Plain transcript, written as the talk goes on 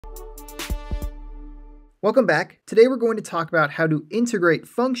Welcome back. Today we're going to talk about how to integrate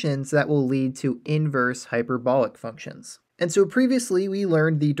functions that will lead to inverse hyperbolic functions. And so previously we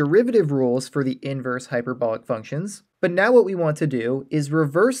learned the derivative rules for the inverse hyperbolic functions, but now what we want to do is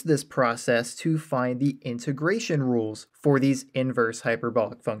reverse this process to find the integration rules for these inverse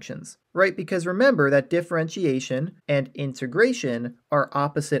hyperbolic functions, right? Because remember that differentiation and integration are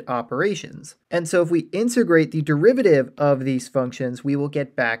opposite operations. And so if we integrate the derivative of these functions, we will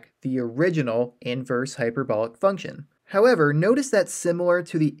get back the original inverse hyperbolic function. However, notice that similar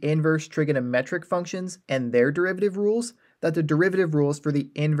to the inverse trigonometric functions and their derivative rules, that the derivative rules for the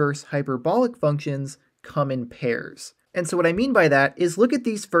inverse hyperbolic functions come in pairs. And so what I mean by that is look at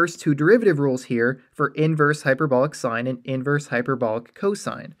these first two derivative rules here for inverse hyperbolic sine and inverse hyperbolic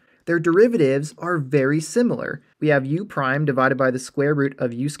cosine. Their derivatives are very similar. We have u prime divided by the square root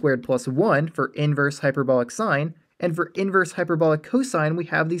of u squared plus 1 for inverse hyperbolic sine, and for inverse hyperbolic cosine we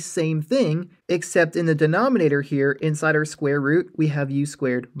have the same thing, except in the denominator here inside our square root we have u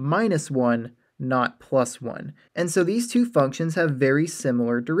squared minus 1, not plus 1. And so these two functions have very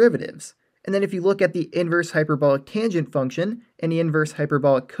similar derivatives. And then if you look at the inverse hyperbolic tangent function and the inverse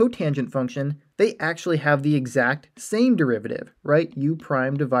hyperbolic cotangent function, they actually have the exact same derivative, right? U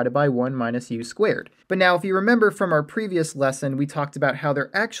prime divided by 1 minus u squared. But now if you remember from our previous lesson, we talked about how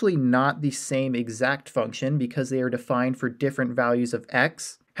they're actually not the same exact function because they are defined for different values of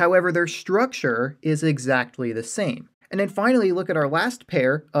x. However, their structure is exactly the same. And then finally, look at our last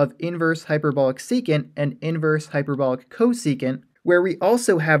pair of inverse hyperbolic secant and inverse hyperbolic cosecant, where we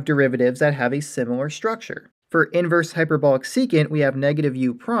also have derivatives that have a similar structure. For inverse hyperbolic secant, we have negative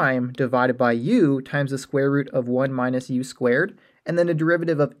u prime divided by u times the square root of 1 minus u squared, and then the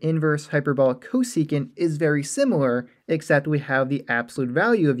derivative of inverse hyperbolic cosecant is very similar, except we have the absolute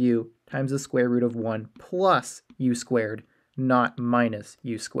value of u times the square root of 1 plus u squared, not minus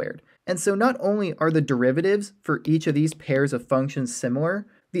u squared. And so not only are the derivatives for each of these pairs of functions similar,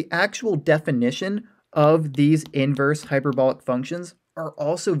 the actual definition of these inverse hyperbolic functions are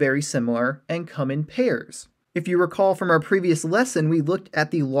also very similar and come in pairs. If you recall from our previous lesson, we looked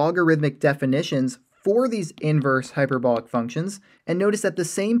at the logarithmic definitions for these inverse hyperbolic functions and notice that the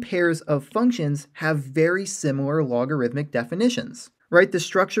same pairs of functions have very similar logarithmic definitions. Right, the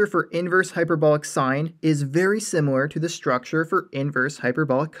structure for inverse hyperbolic sine is very similar to the structure for inverse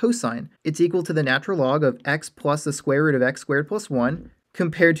hyperbolic cosine. It's equal to the natural log of x plus the square root of x squared plus 1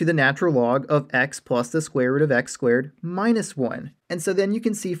 compared to the natural log of x plus the square root of x squared minus 1. And so then you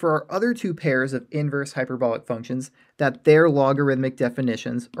can see for our other two pairs of inverse hyperbolic functions that their logarithmic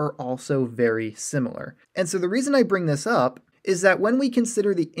definitions are also very similar. And so the reason I bring this up is that when we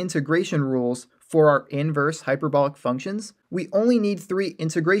consider the integration rules for our inverse hyperbolic functions, we only need 3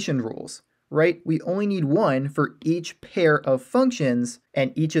 integration rules, right? We only need one for each pair of functions,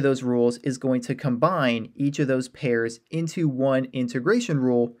 and each of those rules is going to combine each of those pairs into one integration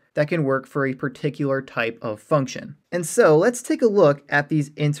rule that can work for a particular type of function. And so let's take a look at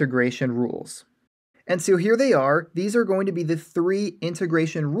these integration rules. And so here they are. These are going to be the 3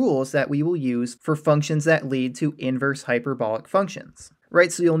 integration rules that we will use for functions that lead to inverse hyperbolic functions. Right,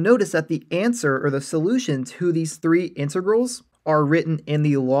 so you'll notice that the answer or the solution to these 3 integrals are written in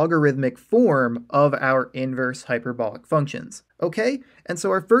the logarithmic form of our inverse hyperbolic functions. Okay, and so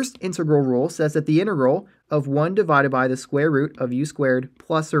our first integral rule says that the integral of 1 divided by the square root of u squared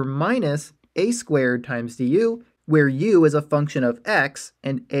plus or minus a squared times du, where u is a function of x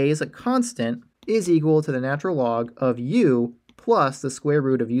and a is a constant, is equal to the natural log of u plus the square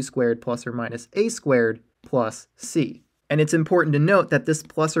root of u squared plus or minus a squared plus c. And it's important to note that this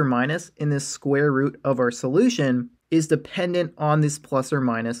plus or minus in this square root of our solution is dependent on this plus or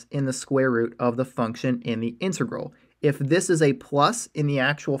minus in the square root of the function in the integral. If this is a plus in the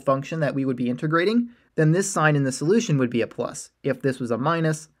actual function that we would be integrating, then this sign in the solution would be a plus. If this was a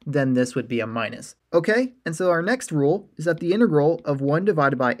minus, then this would be a minus. Okay, and so our next rule is that the integral of 1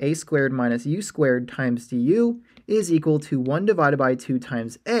 divided by a squared minus u squared times du is equal to 1 divided by 2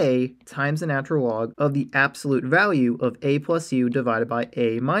 times a times the natural log of the absolute value of a plus u divided by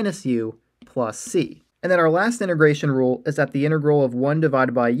a minus u plus c. And then our last integration rule is that the integral of 1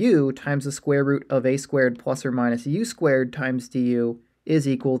 divided by u times the square root of a squared plus or minus u squared times du is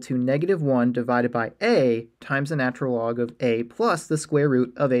equal to negative 1 divided by a times the natural log of a plus the square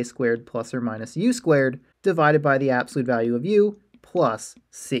root of a squared plus or minus u squared divided by the absolute value of u plus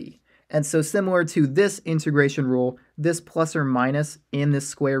c. And so similar to this integration rule, this plus or minus in this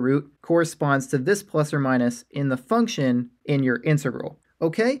square root corresponds to this plus or minus in the function in your integral.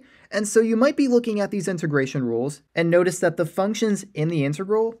 Okay? And so you might be looking at these integration rules and notice that the functions in the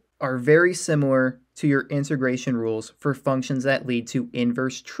integral are very similar to your integration rules for functions that lead to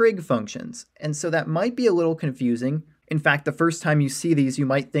inverse trig functions. And so that might be a little confusing. In fact, the first time you see these, you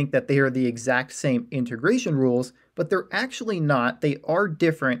might think that they are the exact same integration rules, but they're actually not. They are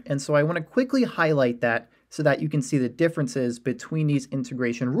different, and so I want to quickly highlight that so that you can see the differences between these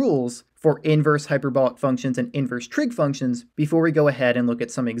integration rules for inverse hyperbolic functions and inverse trig functions before we go ahead and look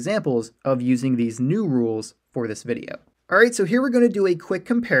at some examples of using these new rules for this video. All right, so here we're going to do a quick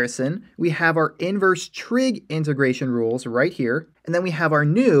comparison. We have our inverse trig integration rules right here, and then we have our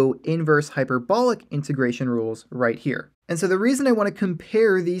new inverse hyperbolic integration rules right here. And so the reason I want to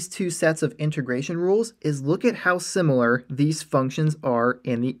compare these two sets of integration rules is look at how similar these functions are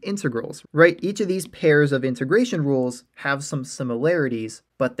in the integrals, right? Each of these pairs of integration rules have some similarities,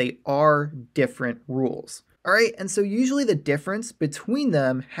 but they are different rules. All right, and so usually the difference between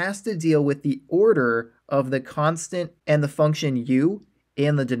them has to deal with the order of the constant and the function u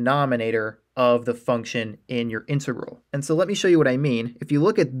in the denominator of the function in your integral. And so let me show you what I mean. If you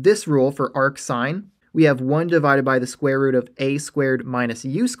look at this rule for arcsinh, we have 1 divided by the square root of a squared minus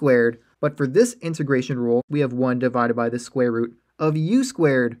u squared, but for this integration rule, we have 1 divided by the square root of u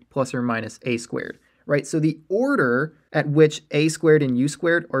squared plus or minus a squared, right? So the order at which a squared and u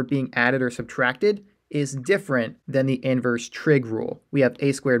squared are being added or subtracted is different than the inverse trig rule. We have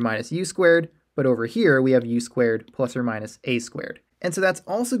a squared minus u squared, but over here we have u squared plus or minus a squared. And so that's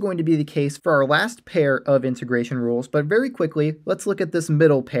also going to be the case for our last pair of integration rules, but very quickly, let's look at this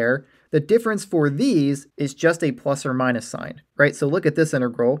middle pair. The difference for these is just a plus or minus sign, right? So look at this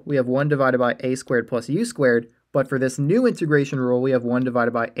integral. We have 1 divided by a squared plus u squared, but for this new integration rule, we have 1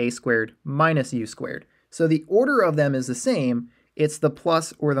 divided by a squared minus u squared. So the order of them is the same. It's the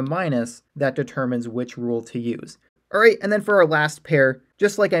plus or the minus that determines which rule to use. All right, and then for our last pair,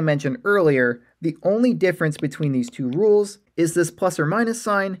 just like I mentioned earlier, the only difference between these two rules is this plus or minus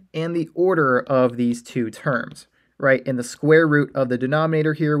sign and the order of these two terms, right? In the square root of the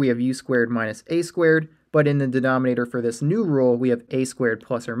denominator here, we have u squared minus a squared, but in the denominator for this new rule, we have a squared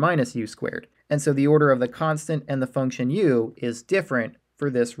plus or minus u squared. And so the order of the constant and the function u is different for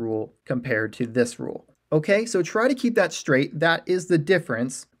this rule compared to this rule. Okay, so try to keep that straight. That is the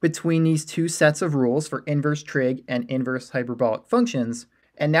difference between these two sets of rules for inverse trig and inverse hyperbolic functions.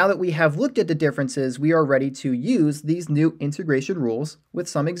 And now that we have looked at the differences, we are ready to use these new integration rules with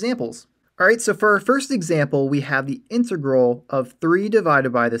some examples. All right, so for our first example, we have the integral of 3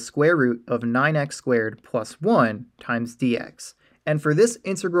 divided by the square root of 9x squared plus 1 times dx. And for this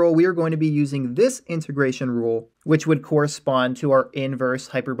integral, we are going to be using this integration rule, which would correspond to our inverse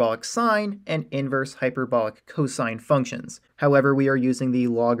hyperbolic sine and inverse hyperbolic cosine functions. However, we are using the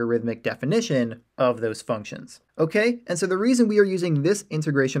logarithmic definition of those functions. Okay, and so the reason we are using this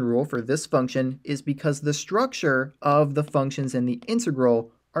integration rule for this function is because the structure of the functions in the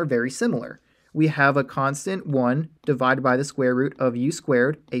integral are very similar. We have a constant 1 divided by the square root of u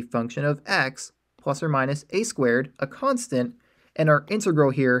squared, a function of x, plus or minus a squared, a constant, and our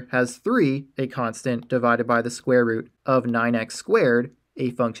integral here has 3, a constant, divided by the square root of 9x squared,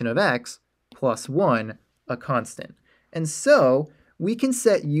 a function of x, plus 1, a constant. And so we can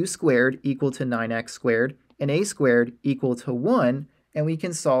set u squared equal to 9x squared and a squared equal to 1, and we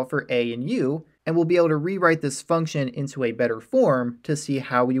can solve for a and u, and we'll be able to rewrite this function into a better form to see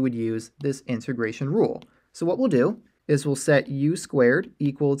how we would use this integration rule. So what we'll do is we'll set u squared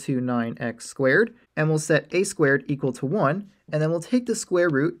equal to 9x squared, and we'll set a squared equal to 1, and then we'll take the square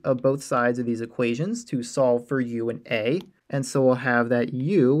root of both sides of these equations to solve for u and a, and so we'll have that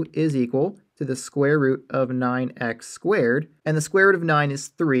u is equal to the square root of 9x squared, and the square root of 9 is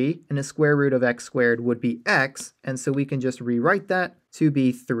 3, and the square root of x squared would be x, and so we can just rewrite that to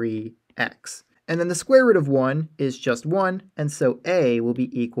be 3x. And then the square root of 1 is just 1, and so a will be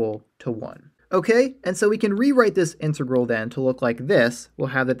equal to 1. Okay, and so we can rewrite this integral then to look like this. We'll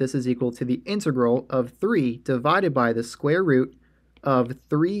have that this is equal to the integral of 3 divided by the square root of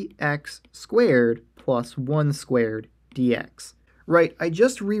 3x squared plus 1 squared dx. Right, I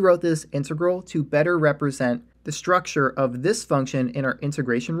just rewrote this integral to better represent the structure of this function in our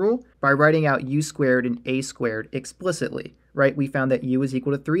integration rule by writing out u squared and a squared explicitly. Right, we found that u is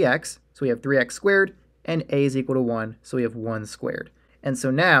equal to 3x, so we have 3x squared, and a is equal to 1, so we have 1 squared. And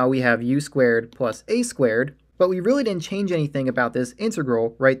so now we have u squared plus a squared, but we really didn't change anything about this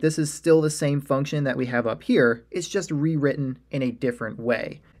integral, right? This is still the same function that we have up here. It's just rewritten in a different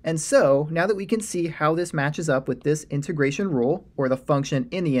way. And so now that we can see how this matches up with this integration rule, or the function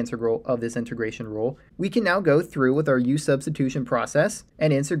in the integral of this integration rule, we can now go through with our u-substitution process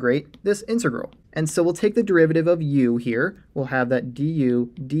and integrate this integral. And so we'll take the derivative of u here. We'll have that du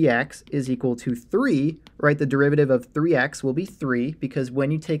dx is equal to 3, right? The derivative of 3x will be 3, because when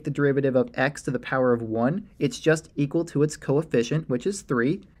you take the derivative of x to the power of 1, it's just equal to its coefficient, which is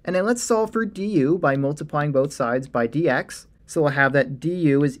 3. And then let's solve for du by multiplying both sides by dx. So we'll have that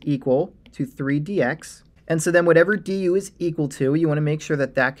du is equal to 3 dx. And so then whatever du is equal to, you want to make sure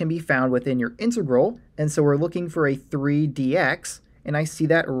that that can be found within your integral. And so we're looking for a 3 dx. And I see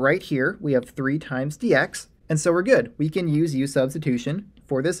that right here. We have 3 times dx. And so we're good. We can use u-substitution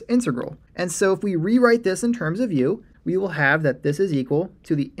for this integral. And so if we rewrite this in terms of u, we will have that this is equal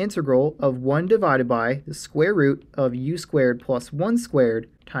to the integral of 1 divided by the square root of u squared plus 1 squared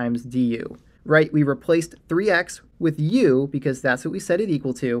times du. Right, we replaced 3x with u because that's what we set it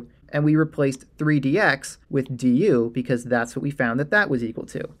equal to, and we replaced 3 dx with du because that's what we found that that was equal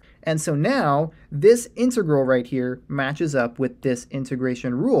to. And so now this integral right here matches up with this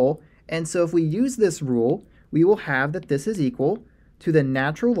integration rule, and so if we use this rule, we will have that this is equal to the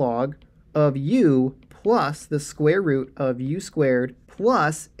natural log of u plus the square root of u squared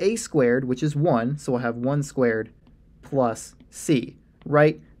plus a squared, which is 1, so we'll have 1 squared plus c,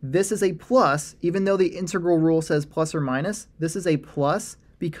 right? This is a plus, even though the integral rule says plus or minus, this is a plus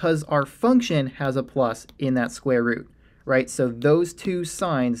because our function has a plus in that square root, right? So those two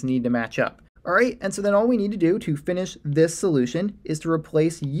signs need to match up. All right, and so then all we need to do to finish this solution is to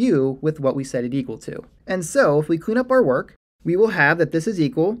replace u with what we set it equal to. And so if we clean up our work, we will have that this is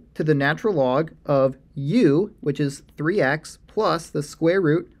equal to the natural log of u, which is 3x, plus the square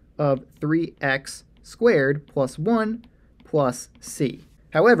root of 3x squared plus 1 plus c.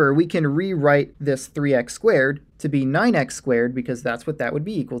 However, we can rewrite this 3x squared to be 9x squared because that's what that would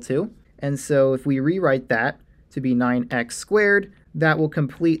be equal to. And so if we rewrite that to be 9x squared, that will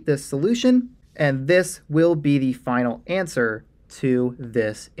complete this solution, and this will be the final answer to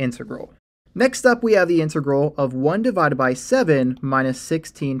this integral. Next up, we have the integral of 1 divided by 7 minus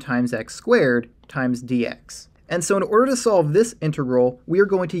 16 times x squared times dx. And so in order to solve this integral, we are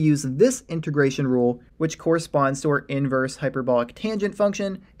going to use this integration rule, which corresponds to our inverse hyperbolic tangent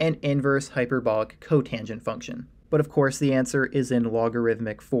function and inverse hyperbolic cotangent function. But of course, the answer is in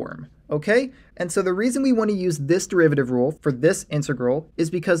logarithmic form. Okay? And so the reason we want to use this derivative rule for this integral is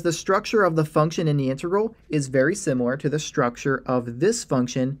because the structure of the function in the integral is very similar to the structure of this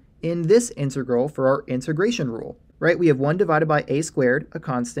function in this integral for our integration rule. Right, we have 1 divided by a squared, a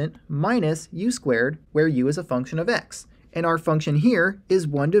constant, minus u squared, where u is a function of x. And our function here is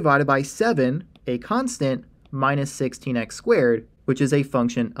 1 divided by 7, a constant, minus 16x squared, which is a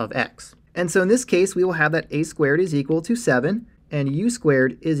function of x. And so in this case, we will have that a squared is equal to 7, and u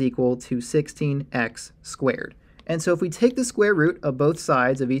squared is equal to 16x squared. And so if we take the square root of both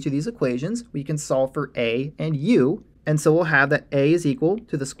sides of each of these equations, we can solve for a and u. And so we'll have that a is equal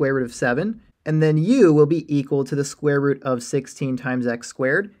to the square root of 7, and then u will be equal to the square root of 16 times x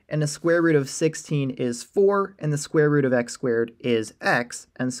squared, and the square root of 16 is 4, and the square root of x squared is x,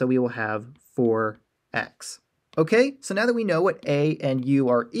 and so we will have 4x. Okay, so now that we know what a and u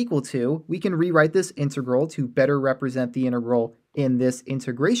are equal to, we can rewrite this integral to better represent the integral in this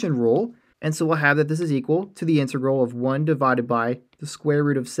integration rule, and so we'll have that this is equal to the integral of 1 divided by the square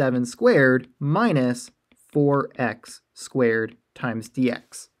root of 7 squared minus 4x squared times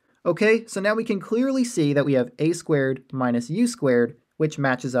dx. Okay, so now we can clearly see that we have a squared minus u squared, which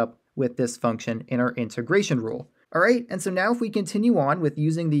matches up with this function in our integration rule. All right, and so now if we continue on with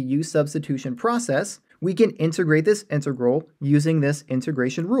using the u-substitution process, we can integrate this integral using this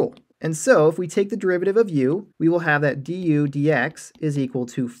integration rule. And so if we take the derivative of u, we will have that du dx is equal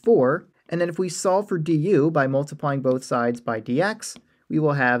to 4, and then if we solve for du by multiplying both sides by dx, we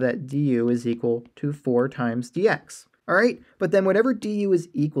will have that du is equal to 4 times dx. All right, but then whatever du is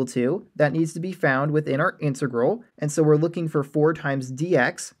equal to, that needs to be found within our integral, and so we're looking for 4 times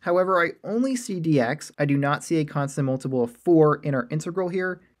dx. However, I only see dx. I do not see a constant multiple of 4 in our integral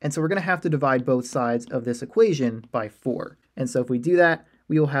here, and so we're going to have to divide both sides of this equation by 4. And so if we do that,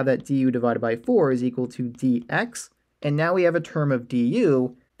 we will have that du divided by 4 is equal to dx, and now we have a term of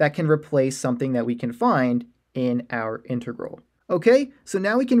du that can replace something that we can find in our integral. Okay, so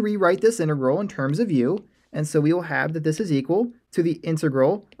now we can rewrite this integral in terms of u. And so we will have that this is equal to the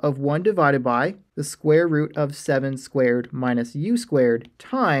integral of 1 divided by the square root of 7 squared minus u squared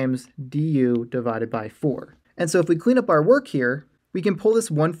times du divided by 4. And so if we clean up our work here, we can pull this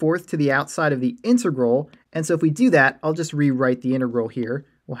 1/4 to the outside of the integral. And so if we do that, I'll just rewrite the integral here.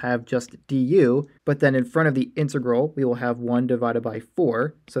 we'll have just du, but then in front of the integral, we will have 1 divided by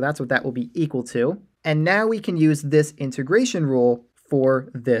 4. So that's what that will be equal to. And now we can use this integration rule for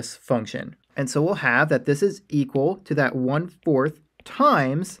this function. And so we'll have that this is equal to that 1/4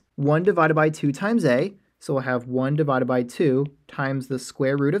 times 1 divided by 2 times a. So we'll have 1 divided by 2 times the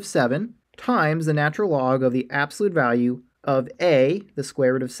square root of 7 times the natural log of the absolute value of a, the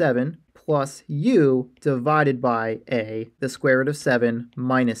square root of 7, plus u divided by a, the square root of 7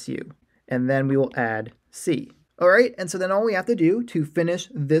 minus u. And then we will add c. All right, and so then all we have to do to finish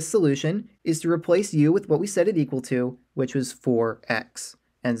this solution is to replace u with what we set it equal to, which was 4x.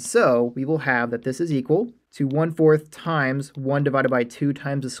 And so we will have that this is equal to 1/4 times 1 divided by 2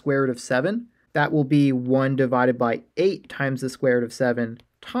 times the square root of 7. That will be 1 divided by 8 times the square root of 7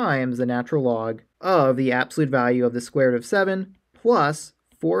 times the natural log of the absolute value of the square root of 7 plus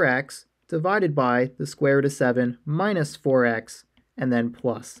 4x divided by the square root of 7 minus 4x, and then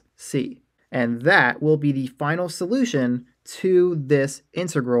plus c. And that will be the final solution to this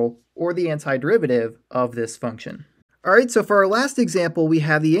integral, or the antiderivative of this function. All right, so for our last example, we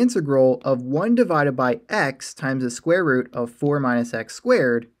have the integral of 1 divided by x times the square root of 4 minus x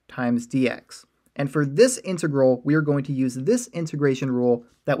squared times dx. And for this integral, we are going to use this integration rule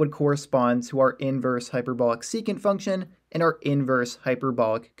that would correspond to our inverse hyperbolic secant function and our inverse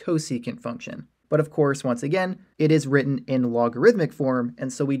hyperbolic cosecant function. But of course, once again, it is written in logarithmic form,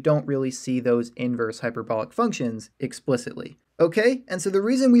 and so we don't really see those inverse hyperbolic functions explicitly. Okay, and so the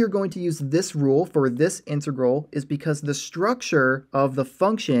reason we are going to use this rule for this integral is because the structure of the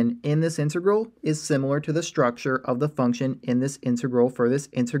function in this integral is similar to the structure of the function in this integral for this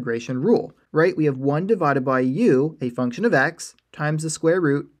integration rule, right? We have 1 divided by u, a function of x, times the square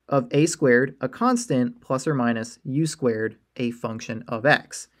root of a squared, a constant, plus or minus u squared, a function of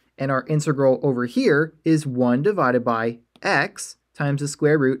x. And our integral over here is 1 divided by x times the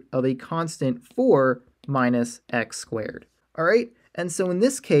square root of a constant 4 minus x squared. All right, and so in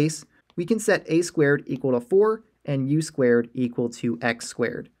this case, we can set a squared equal to 4 and u squared equal to x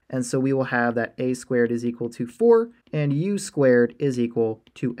squared. And so we will have that a squared is equal to 4 and u squared is equal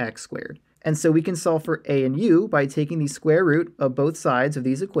to x squared. And so we can solve for a and u by taking the square root of both sides of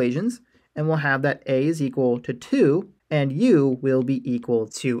these equations, and we'll have that a is equal to 2 and u will be equal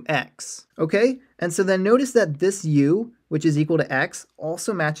to x. Okay, and so then notice that this u, which is equal to x,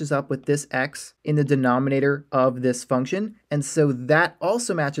 also matches up with this x in the denominator of this function, and so that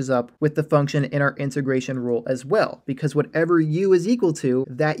also matches up with the function in our integration rule as well, because whatever u is equal to,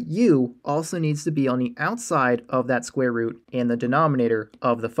 that u also needs to be on the outside of that square root in the denominator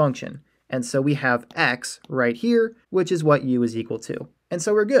of the function. And so we have x right here, which is what u is equal to. And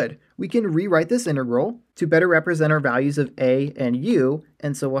so we're good. We can rewrite this integral to better represent our values of a and u,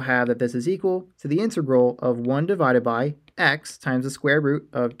 and so we'll have that this is equal to the integral of 1 divided by x times the square root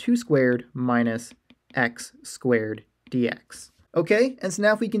of 2 squared minus x squared dx. Okay, and so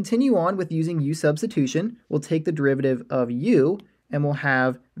now if we continue on with using u-substitution, we'll take the derivative of u, and we'll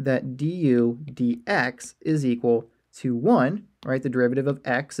have that du dx is equal to 1, right? The derivative of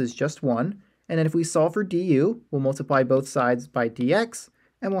x is just 1. And then if we solve for du, we'll multiply both sides by dx,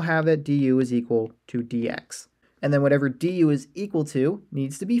 and we'll have that du is equal to dx. And then whatever du is equal to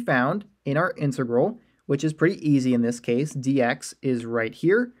needs to be found in our integral, which is pretty easy in this case. Dx is right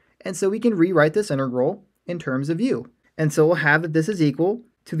here, and so we can rewrite this integral in terms of u. And so we'll have that this is equal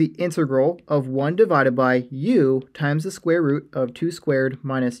to the integral of 1 divided by u times the square root of 2 squared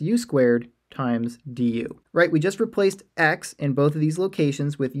minus u squared times du. Right, we just replaced x in both of these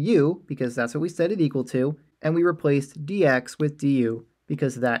locations with u because that's what we set it equal to, and we replaced dx with du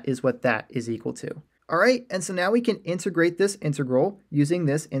because that is what that is equal to. All right, and so now we can integrate this integral using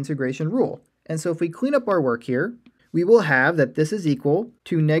this integration rule. And so if we clean up our work here, we will have that this is equal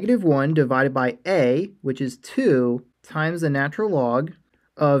to -1 divided by a, which is 2, times the natural log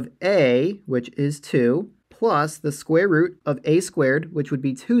of a, which is 2, plus the square root of a squared, which would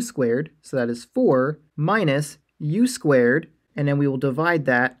be 2 squared, so that is 4, minus u squared, and then we will divide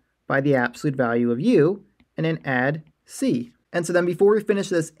that by the absolute value of u, and then add c. And so then before we finish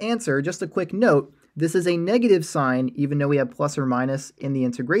this answer, just a quick note, this is a negative sign even though we have plus or minus in the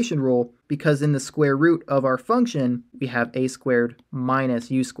integration rule, because in the square root of our function, we have a squared minus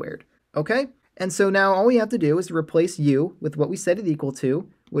u squared. Okay? And so now all we have to do is to replace u with what we set it equal to,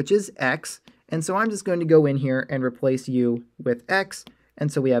 which is x. And so I'm just going to go in here and replace u with x.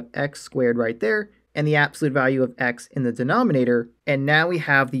 And so we have x squared right there, and the absolute value of x in the denominator. And now we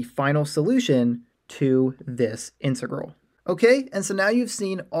have the final solution to this integral. Okay, and so now you've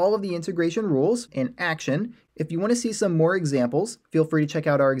seen all of the integration rules in action. If you want to see some more examples, feel free to check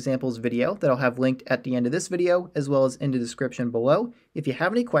out our examples video that I'll have linked at the end of this video, as well as in the description below. If you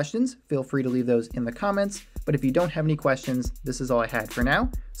have any questions, feel free to leave those in the comments. But if you don't have any questions, this is all I had for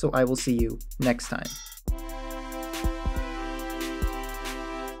now, so I will see you next time.